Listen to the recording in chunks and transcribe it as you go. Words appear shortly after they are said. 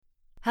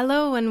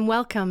Hello and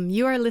welcome.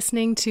 You are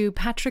listening to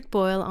Patrick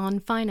Boyle on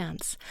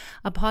Finance,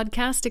 a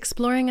podcast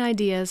exploring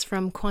ideas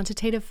from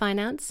quantitative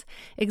finance,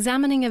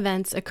 examining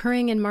events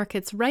occurring in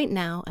markets right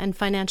now and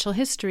financial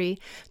history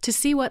to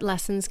see what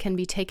lessons can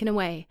be taken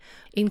away,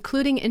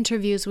 including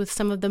interviews with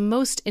some of the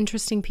most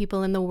interesting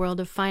people in the world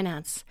of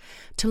finance.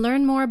 To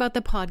learn more about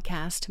the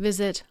podcast,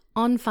 visit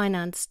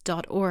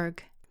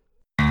onfinance.org.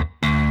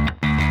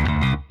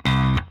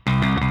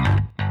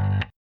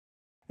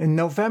 In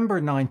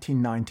November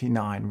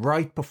 1999,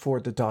 right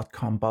before the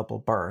dot-com bubble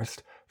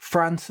burst,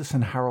 Frances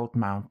and Harold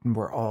Mountain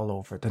were all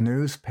over the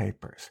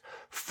newspapers.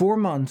 4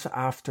 months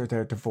after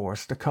their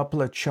divorce, the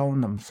couple had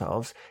shown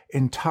themselves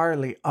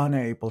entirely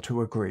unable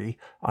to agree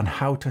on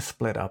how to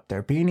split up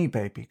their Beanie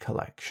Baby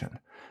collection.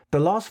 The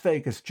Las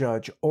Vegas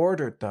judge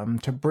ordered them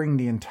to bring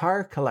the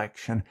entire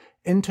collection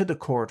into the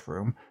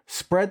courtroom,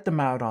 spread them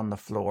out on the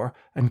floor,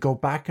 and go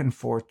back and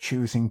forth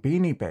choosing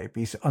Beanie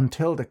Babies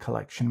until the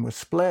collection was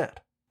split.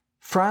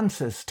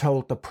 Frances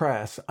told the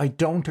press, "I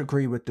don't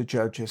agree with the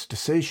judge's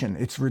decision.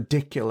 It's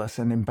ridiculous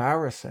and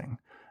embarrassing."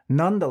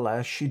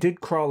 Nonetheless, she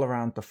did crawl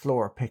around the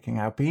floor picking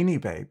out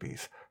Beanie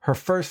Babies, her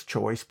first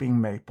choice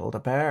being Maple the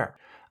Bear.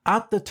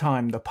 At the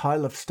time, the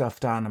pile of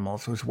stuffed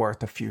animals was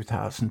worth a few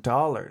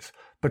 $1,000s,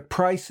 but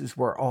prices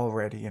were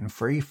already in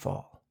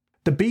freefall.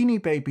 The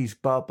Beanie Babies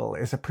bubble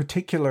is a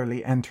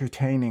particularly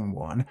entertaining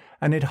one,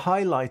 and it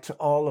highlights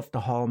all of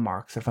the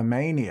hallmarks of a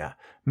mania: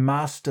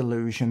 mass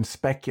delusion,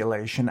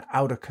 speculation,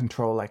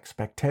 out-of-control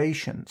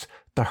expectations,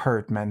 the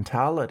herd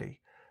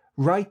mentality.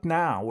 Right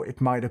now, it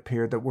might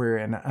appear that we're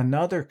in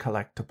another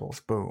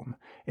collectibles boom.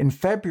 In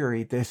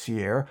February this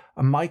year,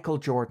 a Michael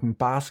Jordan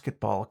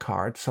basketball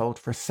card sold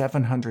for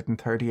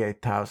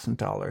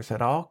 $738,000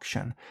 at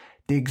auction.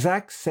 The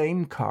exact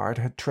same card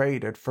had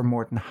traded for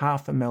more than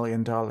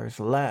 $500,000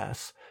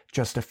 less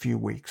just a few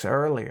weeks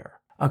earlier.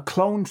 A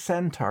clone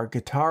Centaur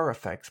guitar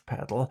effects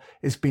pedal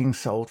is being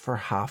sold for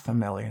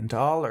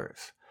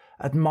 $500,000.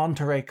 At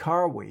Monterey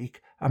Car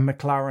Week, a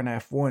McLaren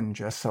F1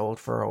 just sold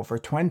for over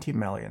 $20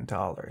 million,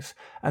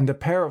 and a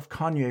pair of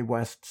Kanye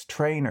West's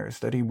trainers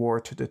that he wore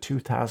to the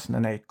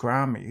 2008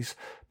 Grammys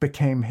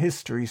became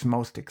history's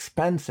most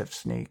expensive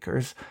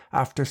sneakers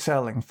after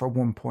selling for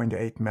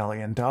 $1.8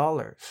 million.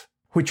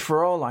 Which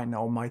for all I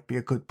know might be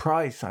a good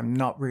price. I'm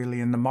not really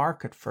in the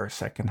market for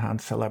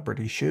second-hand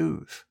celebrity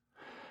shoes.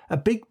 A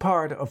big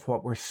part of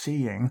what we're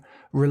seeing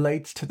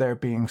relates to there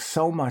being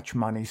so much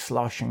money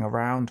sloshing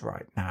around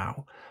right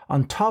now.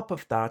 On top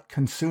of that,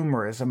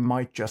 consumerism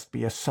might just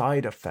be a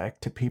side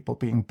effect to people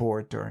being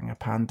bored during a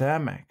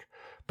pandemic.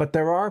 But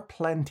there are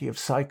plenty of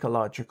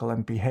psychological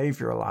and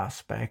behavioral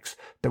aspects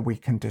that we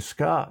can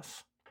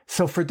discuss.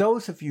 So for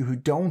those of you who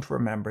don't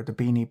remember the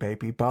Beanie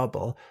Baby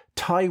bubble,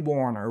 Ty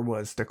Warner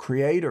was the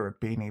creator of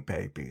Beanie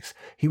Babies.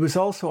 He was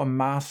also a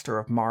master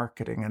of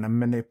marketing and a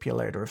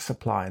manipulator of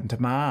supply and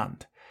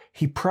demand.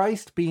 He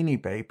priced Beanie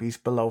Babies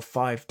below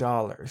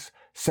 $5,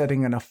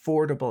 setting an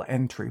affordable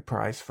entry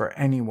price for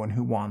anyone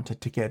who wanted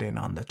to get in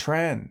on the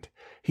trend.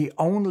 He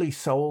only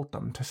sold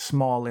them to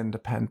small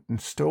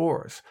independent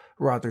stores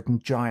rather than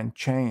giant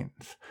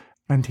chains,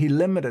 and he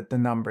limited the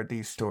number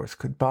these stores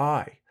could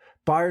buy.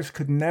 Buyers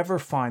could never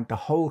find the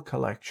whole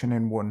collection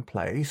in one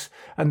place,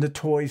 and the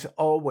toys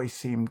always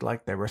seemed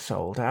like they were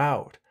sold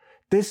out.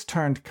 This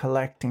turned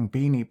collecting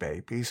Beanie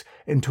Babies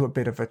into a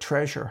bit of a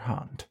treasure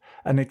hunt,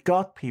 and it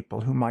got people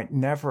who might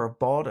never have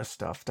bought a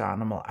stuffed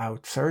animal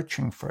out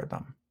searching for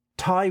them.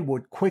 Ty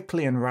would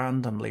quickly and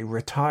randomly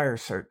retire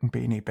certain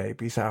Beanie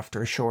Babies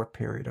after a short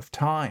period of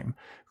time,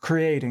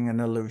 creating an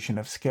illusion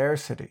of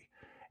scarcity.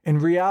 In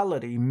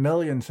reality,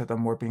 millions of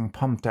them were being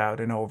pumped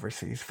out in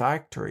overseas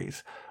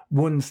factories.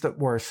 Ones that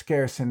were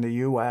scarce in the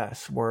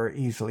US were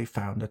easily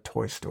found at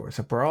toy stores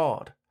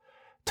abroad.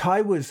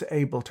 Ty was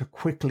able to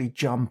quickly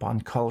jump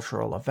on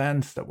cultural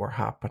events that were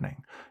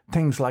happening,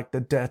 things like the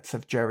deaths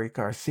of Jerry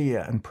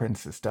Garcia and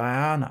Princess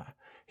Diana.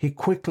 He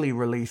quickly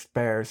released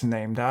bears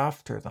named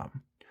after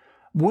them.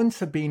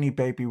 Once a Beanie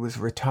Baby was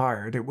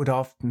retired, it would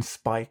often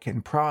spike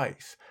in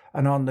price,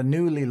 and on the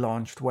newly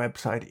launched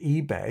website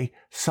eBay,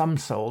 some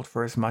sold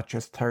for as much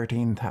as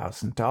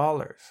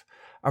 $13,000.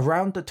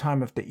 Around the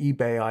time of the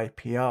eBay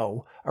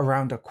IPO,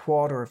 around a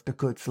quarter of the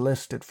goods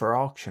listed for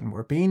auction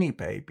were Beanie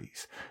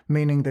Babies,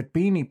 meaning that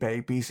Beanie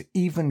Babies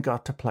even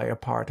got to play a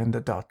part in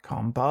the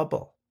dot-com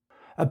bubble.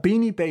 A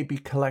Beanie Baby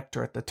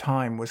collector at the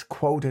time was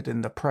quoted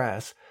in the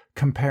press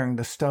comparing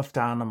the stuffed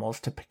animals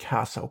to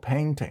Picasso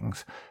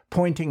paintings,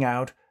 pointing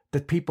out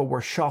that people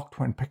were shocked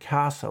when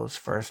Picasso's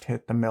first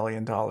hit the $1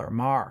 million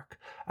mark,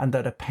 and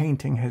that a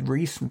painting had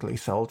recently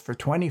sold for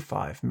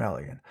 $25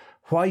 million.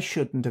 Why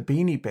shouldn't a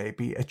Beanie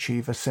Baby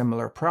achieve a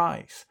similar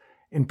price?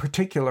 In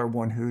particular,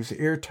 one whose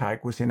ear tag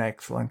was in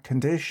excellent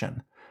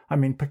condition. I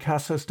mean,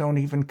 Picasso's don't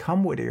even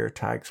come with ear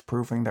tags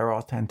proving their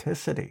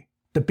authenticity.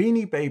 The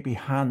Beanie Baby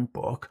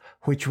Handbook,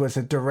 which was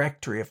a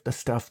directory of the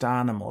stuffed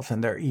animals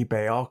and their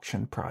eBay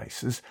auction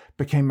prices,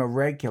 became a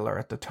regular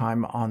at the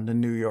time on the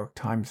New York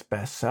Times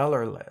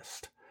bestseller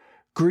list.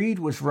 Greed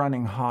was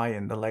running high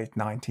in the late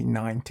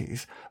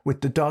 1990s,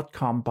 with the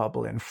dot-com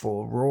bubble in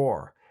full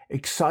roar.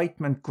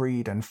 excitement,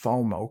 greed, and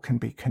FOMO can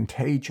be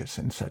contagious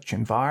in such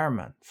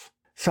environments.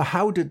 So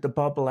how did the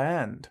bubble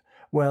end?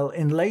 Well,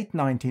 in late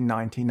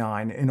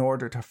 1999, in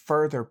order to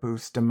further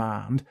boost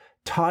demand,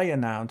 Thai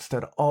announced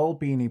that all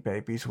Beanie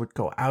Babies would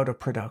go out of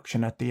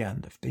production at the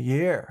end of the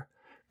year.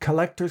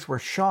 Collectors were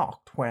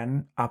shocked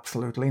when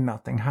absolutely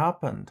nothing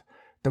happened.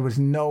 There was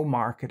no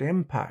market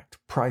impact.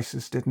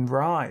 Prices didn't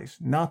rise.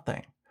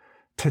 Nothing.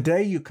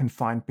 Today you can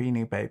find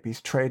Beanie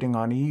Babies trading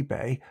on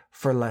eBay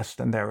for less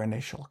than their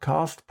initial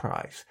cost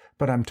price,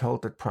 but I'm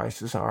told that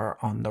prices are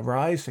on the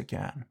rise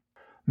again.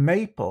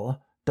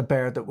 Maple, the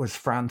bear that was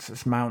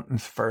Francis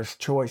Mountain's first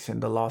choice in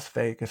the Las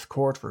Vegas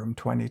courtroom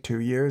 22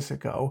 years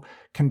ago,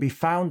 can be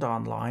found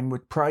online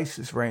with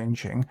prices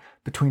ranging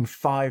between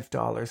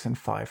 $5 and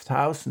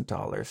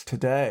 $5,000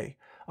 today.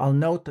 I'll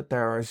note that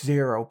there are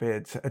 0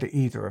 bids at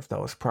either of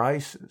those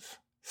prices.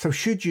 So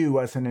should you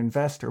as an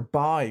investor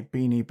buy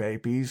Beanie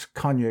Babies,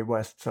 Kanye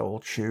West's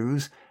old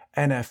shoes,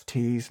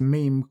 NFTs,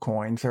 meme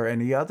coins, or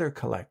any other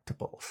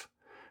collectibles?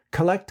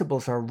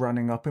 Collectibles are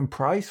running up in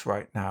price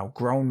right now.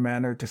 Grown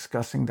men are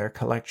discussing their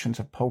collections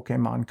of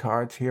Pokemon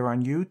cards here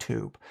on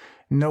YouTube.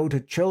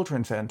 Noted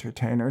children's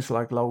entertainers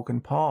like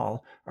Logan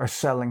Paul are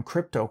selling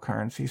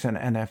cryptocurrencies and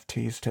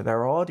NFTs to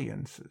their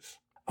audiences.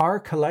 Are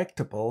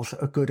collectibles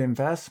a good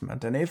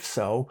investment? And if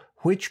so,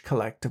 which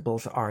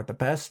collectibles are the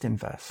best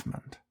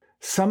investment?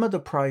 Some of the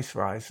price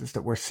rises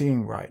that we're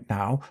seeing right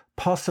now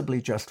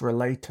possibly just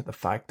relate to the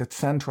fact that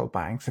central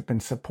banks have been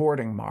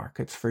supporting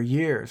markets for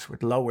years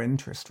with low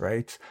interest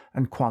rates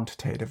and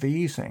quantitative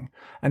easing,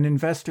 and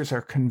investors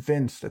are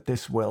convinced that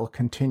this will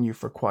continue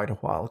for quite a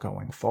while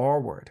going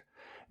forward.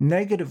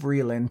 Negative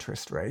real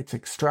interest rates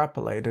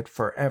extrapolated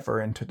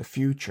forever into the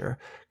future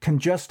can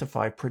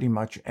justify pretty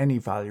much any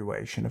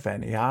valuation of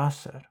any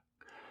asset.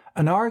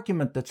 An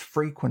argument that's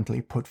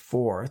frequently put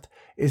forth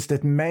is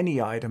that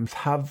many items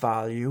have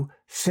value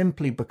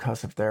simply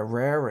because of their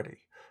rarity,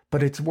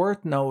 but it's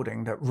worth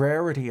noting that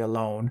rarity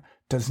alone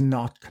does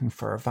not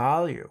confer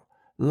value.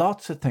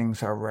 Lots of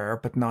things are rare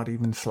but not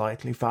even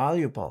slightly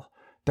valuable.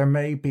 There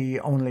may be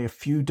only a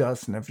few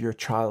dozen of your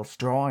child's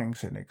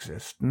drawings in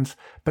existence,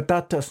 but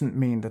that doesn't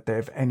mean that they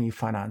have any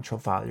financial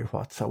value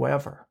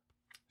whatsoever.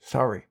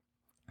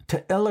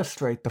 To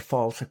illustrate the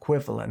false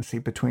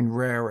equivalency between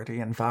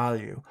rarity and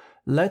value,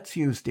 let's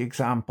use the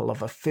example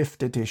of a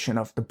 5th edition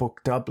of the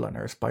book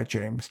Dubliners by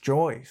James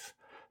Joyce.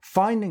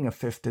 Finding a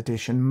 5th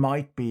edition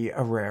might be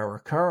a rare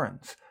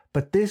occurrence,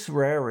 but this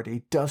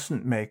rarity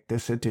doesn't make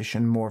this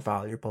edition more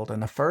valuable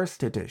than a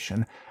 1st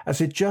edition, as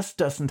it just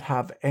doesn't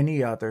have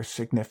any other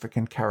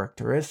significant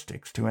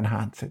characteristics to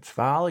enhance its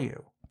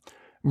value.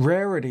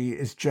 Rarity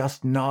is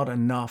just not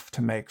enough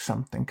to make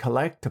something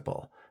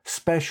collectible.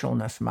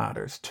 Specialness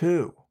matters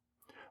too.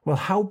 Well,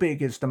 how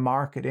big is the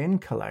market in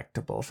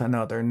collectibles and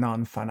other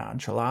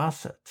non-financial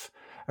assets?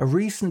 A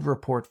recent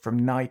report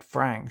from Knight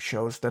Frank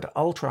shows that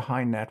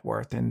ultra-high net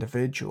worth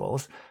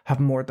individuals have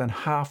more than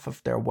half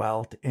of their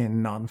wealth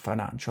in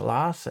non-financial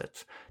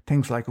assets,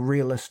 things like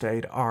real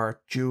estate,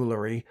 art,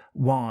 jewelry,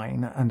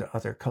 wine, and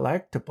other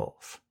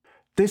collectibles.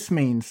 This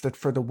means that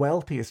for the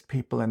wealthiest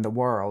people in the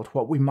world,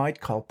 what we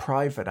might call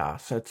private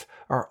assets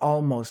are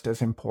almost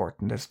as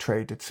important as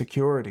traded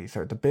securities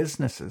or the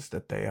businesses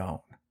that they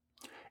own.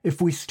 If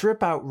we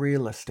strip out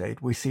real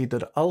estate, we see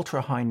that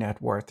ultra-high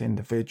net worth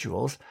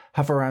individuals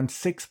have around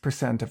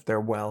 6% of their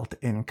wealth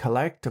in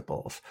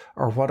collectibles,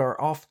 or what are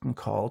often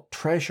called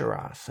treasure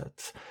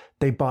assets.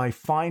 They buy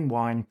fine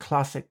wine,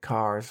 classic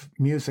cars,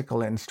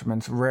 musical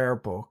instruments, rare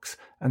books,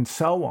 and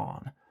so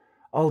on.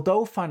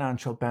 Although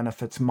financial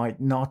benefits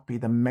might not be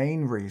the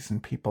main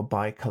reason people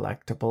buy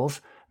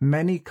collectibles,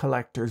 many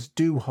collectors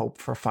do hope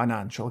for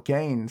financial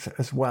gains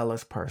as well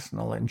as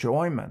personal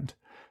enjoyment.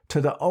 To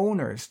the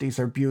owners, these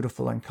are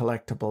beautiful and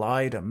collectible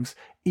items,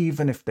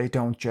 even if they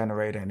don't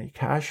generate any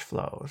cash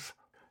flows.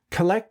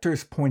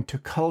 Collectors point to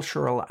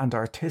cultural and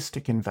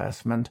artistic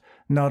investment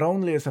not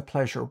only as a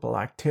pleasurable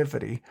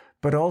activity,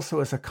 but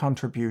also as a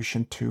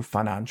contribution to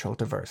financial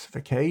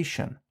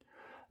diversification.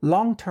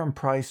 Long-term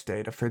price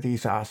data for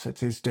these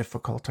assets is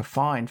difficult to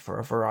find for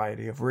a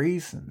variety of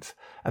reasons,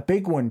 a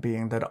big one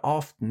being that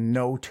often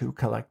no two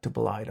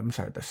collectible items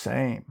are the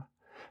same.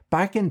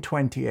 Back in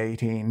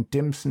 2018,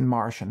 Dimson,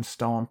 Marsh and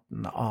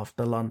Staunton of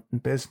the London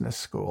Business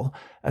School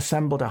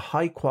assembled a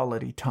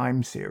high-quality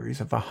time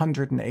series of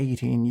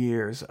 118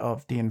 years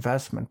of the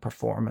investment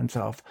performance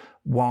of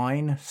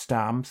wine,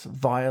 stamps,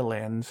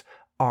 violins,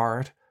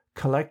 art,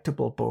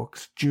 collectible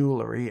books,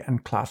 jewelry,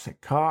 and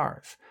classic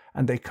cars,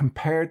 and they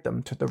compared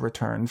them to the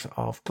returns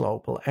of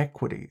global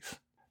equities.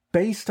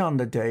 Based on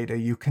the data,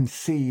 you can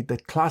see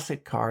that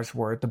classic cars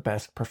were the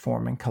best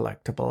performing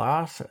collectible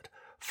asset,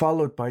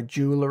 followed by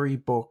jewelry,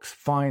 books,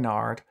 fine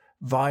art,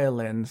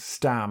 violins,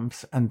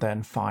 stamps, and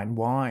then fine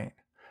wine.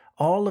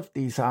 All of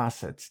these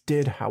assets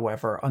did,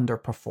 however,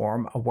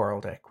 underperform a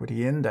world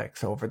equity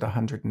index over the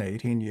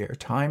 118-year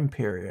time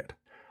period.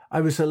 I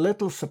was a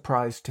little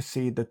surprised to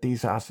see that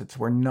these assets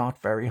were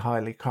not very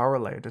highly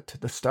correlated to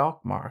the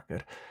stock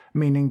market,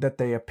 meaning that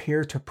they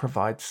appear to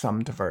provide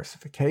some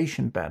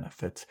diversification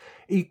benefits.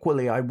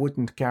 Equally, I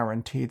wouldn't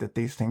guarantee that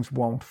these things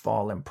won't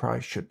fall in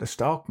price should the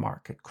stock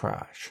market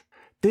crash.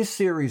 This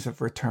series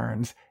of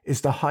returns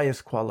is the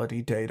highest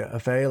quality data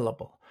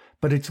available,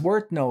 but it's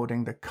worth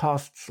noting that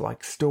costs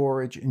like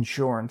storage,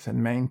 insurance,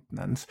 and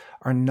maintenance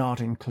are not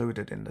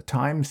included in the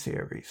time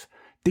series.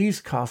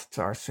 These costs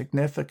are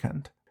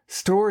significant.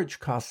 Storage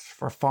costs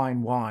for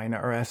fine wine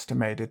are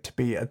estimated to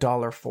be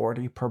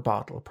 $1.40 per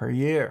bottle per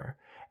year.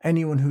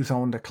 Anyone who's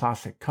owned a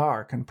classic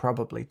car can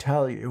probably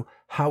tell you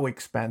how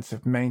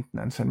expensive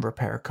maintenance and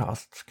repair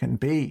costs can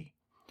be.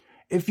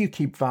 If you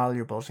keep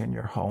valuables in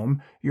your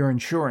home, your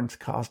insurance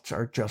costs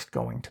are just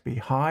going to be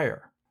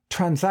higher.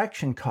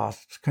 Transaction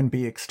costs can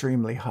be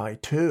extremely high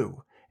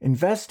too.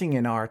 Investing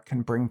in art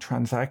can bring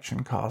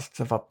transaction costs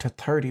of up to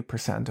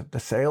 30% of the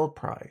sale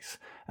price,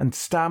 and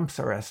stamps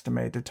are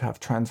estimated to have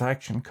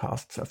transaction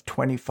costs of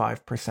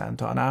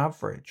 25% on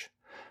average.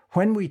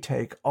 When we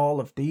take all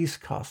of these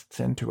costs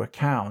into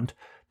account,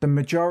 the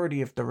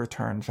majority of the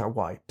returns are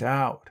wiped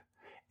out.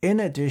 In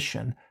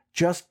addition,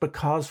 just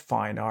because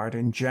fine art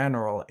in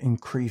general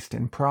increased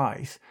in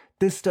price,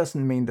 this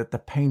doesn't mean that the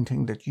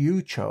painting that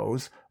you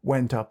chose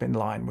went up in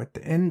line with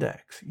the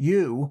index.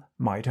 You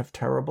might have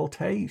terrible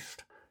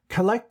taste.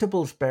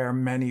 Collectibles bear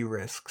many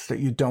risks that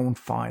you don't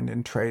find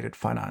in traded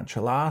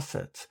financial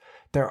assets.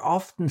 They're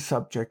often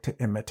subject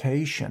to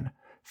imitation.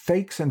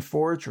 Fakes and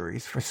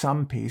forgeries for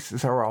some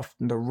pieces are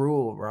often the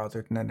rule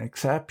rather than an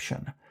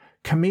exception.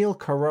 Camille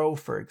Corot,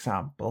 for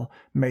example,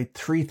 made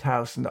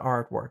 3,000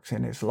 artworks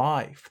in his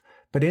life.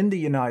 But in the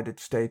United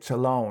States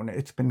alone,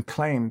 it's been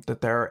claimed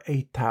that there are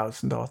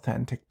 8,000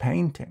 authentic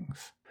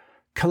paintings.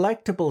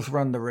 Collectibles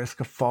run the risk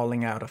of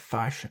falling out of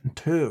fashion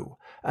too.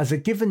 As a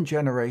given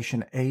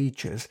generation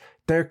ages,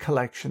 their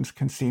collections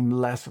can seem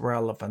less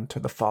relevant to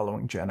the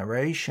following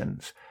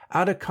generations.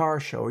 At a car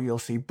show, you'll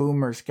see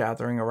boomers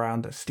gathering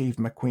around a Steve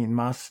McQueen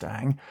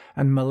Mustang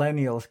and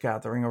millennials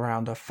gathering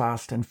around a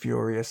Fast and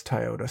Furious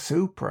Toyota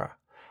Supra.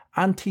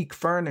 Antique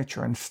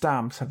furniture and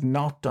stamps have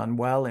not done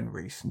well in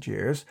recent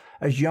years,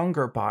 as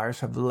younger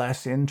buyers have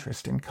less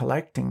interest in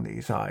collecting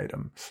these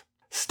items.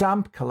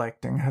 Stamp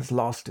collecting has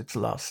lost its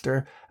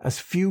luster, as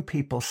few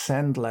people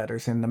send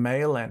letters in the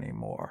mail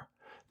anymore.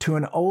 To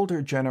an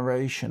older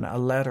generation, a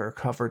letter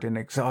covered in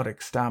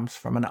exotic stamps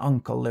from an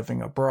uncle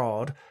living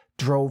abroad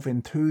drove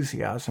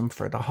enthusiasm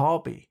for the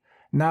hobby.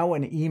 Now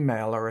an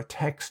email or a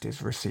text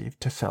is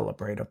received to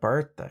celebrate a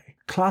birthday.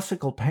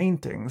 Classical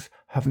paintings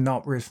have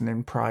not risen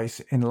in price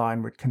in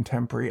line with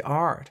contemporary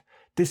art.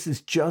 This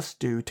is just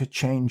due to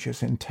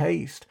changes in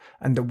taste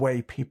and the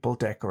way people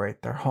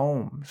decorate their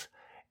homes.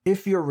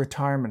 If your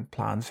retirement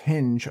plans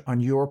hinge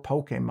on your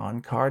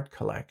Pokémon card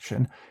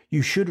collection,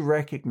 you should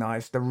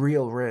recognize the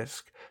real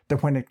risk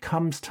that when it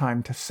comes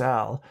time to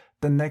sell,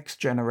 the next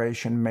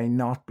generation may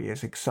not be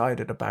as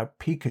excited about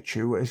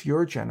Pikachu as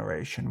your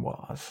generation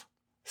was.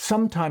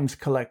 Sometimes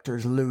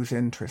collectors lose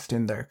interest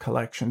in their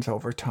collections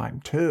over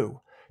time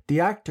too. The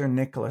actor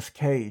Nicolas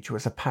Cage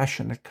was a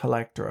passionate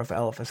collector of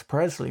Elvis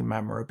Presley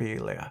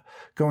memorabilia,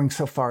 going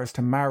so far as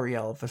to marry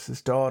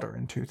Elvis's daughter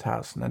in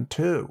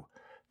 2002.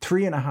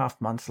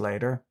 3.5 months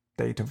later,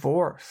 they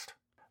divorced.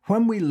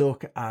 When we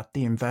look at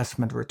the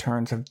investment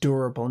returns of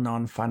durable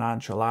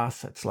non-financial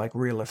assets like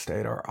real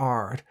estate or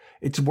art,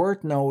 it's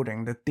worth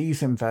noting that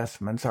these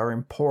investments are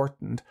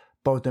important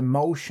both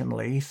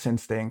emotionally,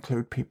 since they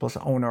include people's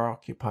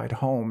owner-occupied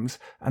homes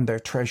and their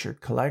treasured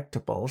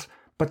collectibles,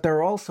 but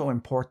they're also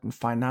important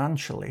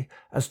financially,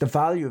 as the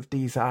value of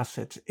these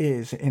assets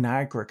is, in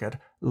aggregate,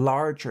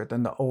 larger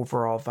than the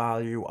overall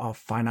value of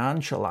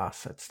financial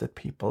assets that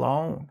people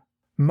own.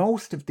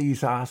 Most of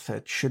these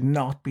assets should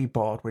not be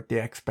bought with the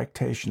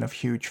expectation of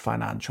huge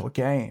financial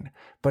gain,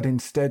 but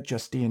instead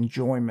just the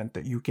enjoyment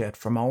that you get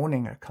from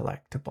owning a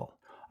collectible.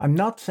 I'm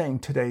not saying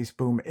today's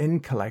boom in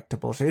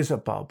collectibles is a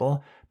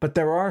bubble, but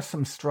there are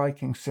some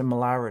striking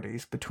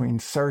similarities between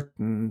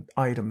certain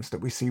items that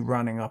we see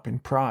running up in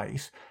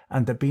price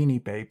and the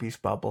Beanie Babies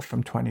bubble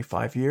from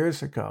 25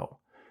 years ago.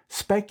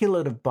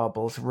 Speculative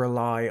bubbles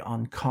rely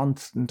on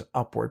constant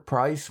upward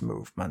price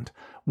movement.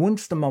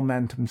 Once the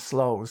momentum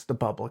slows, the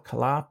bubble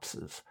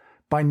collapses.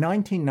 By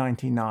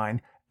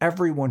 1999,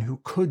 everyone who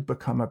could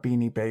become a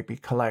Beanie Baby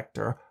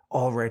collector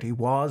already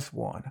was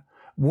one.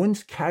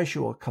 Once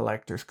casual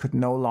collectors could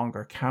no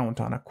longer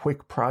count on a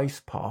quick price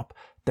pop,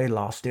 they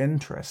lost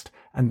interest,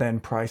 and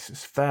then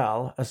prices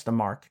fell as the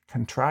market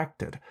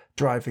contracted,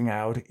 driving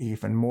out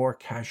even more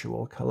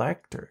casual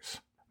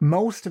collectors.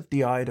 Most of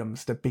the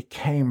items that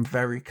became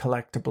very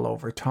collectible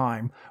over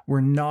time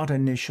were not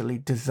initially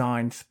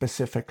designed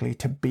specifically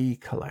to be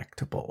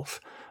collectibles.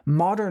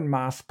 Modern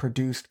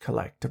mass-produced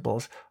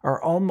collectibles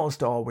are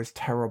almost always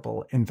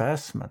terrible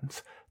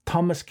investments.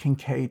 Thomas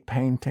Kinkade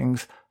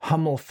paintings,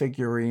 Hummel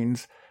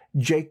figurines,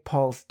 Jake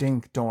Paul's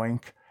Dink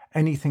Doink,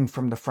 anything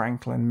from the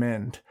Franklin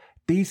Mint.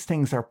 These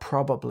things are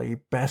probably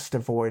best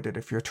avoided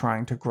if you're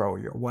trying to grow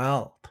your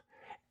wealth.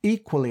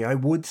 Equally, I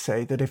would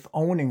say that if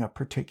owning a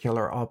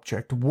particular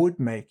object would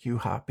make you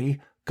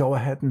happy, go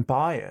ahead and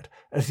buy it,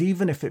 as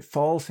even if it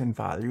falls in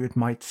value, it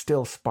might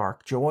still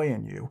spark joy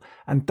in you.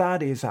 And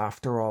that is,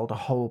 after all, the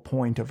whole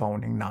point of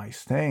owning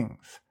nice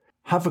things.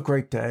 Have a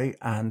great day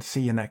and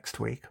see you next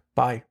week.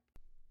 Bye.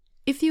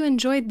 If you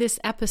enjoyed this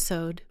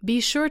episode, be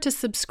sure to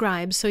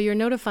subscribe so you're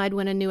notified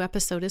when a new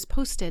episode is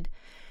posted.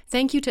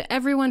 Thank you to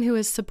everyone who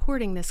is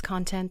supporting this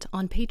content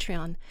on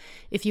Patreon.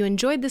 If you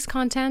enjoyed this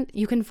content,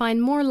 you can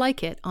find more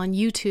like it on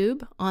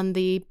YouTube, on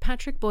the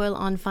Patrick Boyle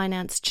on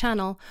Finance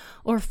channel,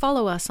 or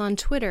follow us on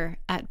Twitter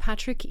at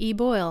Patrick E.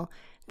 Boyle.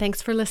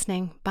 Thanks for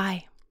listening.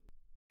 Bye.